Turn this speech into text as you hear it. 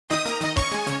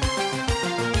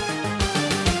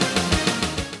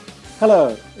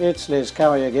Hello, it's Les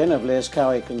Cowie again of Les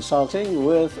Cowie Consulting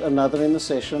with another in the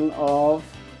session of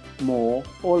More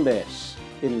or Less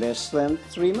in less than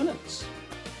 3 minutes.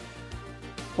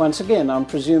 Once again, I'm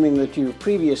presuming that you've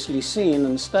previously seen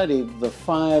and studied the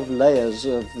 5 layers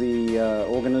of the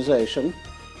organization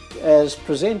as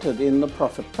presented in the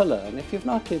profit pillar. And if you've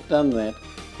not yet done that,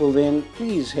 well then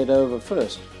please head over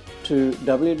first to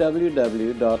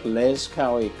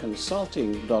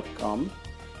www.lescowieconsulting.com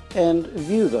and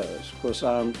view those. Of course,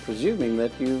 I'm presuming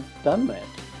that you've done that.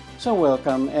 So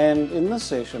welcome, and in this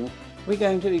session we're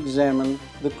going to examine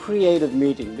the creative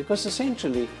meeting, because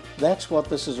essentially that's what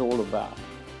this is all about.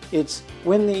 It's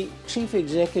when the chief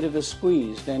executive is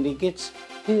squeezed and he gets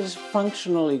his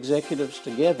functional executives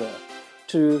together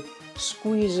to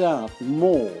squeeze out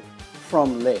more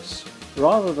from less,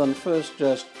 rather than first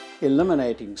just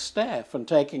eliminating staff and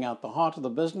taking out the heart of the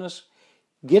business.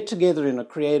 Get together in a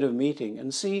creative meeting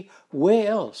and see where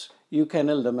else you can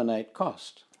eliminate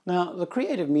cost. Now, the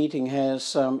creative meeting has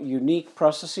some unique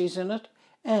processes in it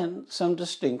and some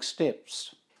distinct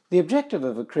steps. The objective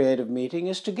of a creative meeting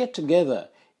is to get together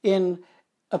in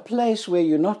a place where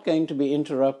you're not going to be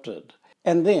interrupted,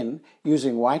 and then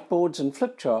using whiteboards and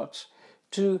flip charts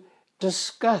to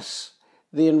discuss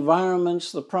the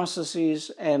environments, the processes,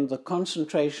 and the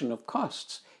concentration of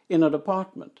costs in a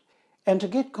department, and to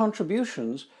get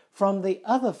contributions from the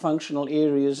other functional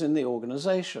areas in the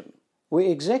organization, where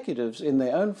executives in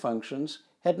their own functions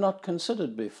had not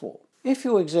considered before. If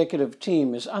your executive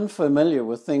team is unfamiliar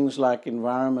with things like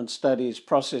environment studies,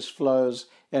 process flows,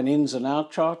 and ins and out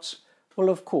charts, well,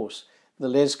 of course, the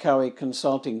Les Cowie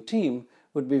Consulting team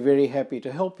would be very happy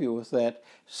to help you with that,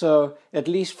 so at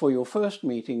least for your first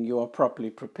meeting you are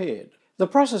properly prepared. The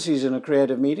processes in a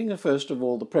creative meeting are first of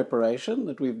all the preparation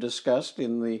that we've discussed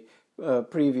in the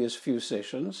previous few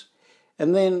sessions,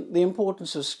 and then the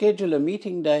importance of schedule a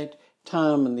meeting date,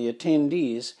 time, and the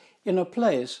attendees in a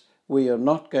place where you're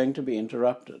not going to be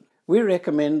interrupted. We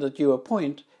recommend that you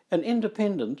appoint an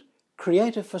independent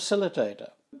creative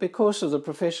facilitator. Because of the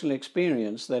professional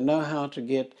experience, they know how to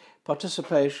get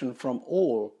participation from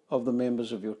all of the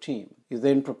members of your team. You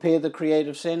then prepare the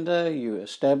creative center, you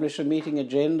establish a meeting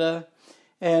agenda,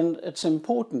 and it's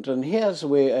important, and here's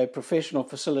where a professional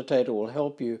facilitator will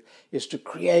help you, is to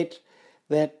create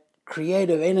that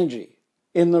creative energy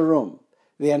in the room,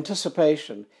 the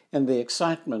anticipation and the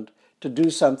excitement to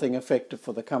do something effective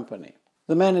for the company.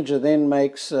 The manager then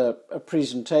makes a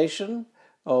presentation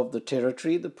of the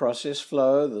territory, the process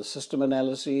flow, the system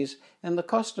analyses, and the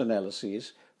cost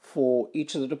analyses for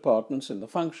each of the departments in the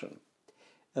function.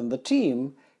 And the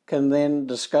team can then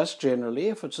discuss generally,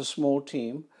 if it's a small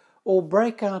team, or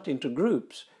break out into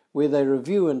groups where they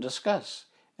review and discuss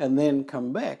and then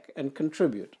come back and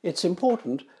contribute. It's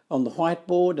important on the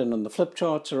whiteboard and on the flip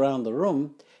charts around the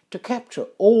room to capture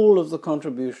all of the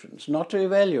contributions, not to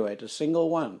evaluate a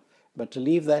single one, but to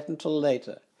leave that until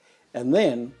later, and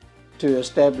then to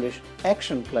establish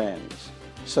action plans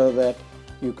so that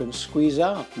you can squeeze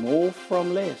out more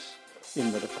from less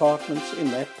in the departments in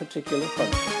that particular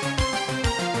function.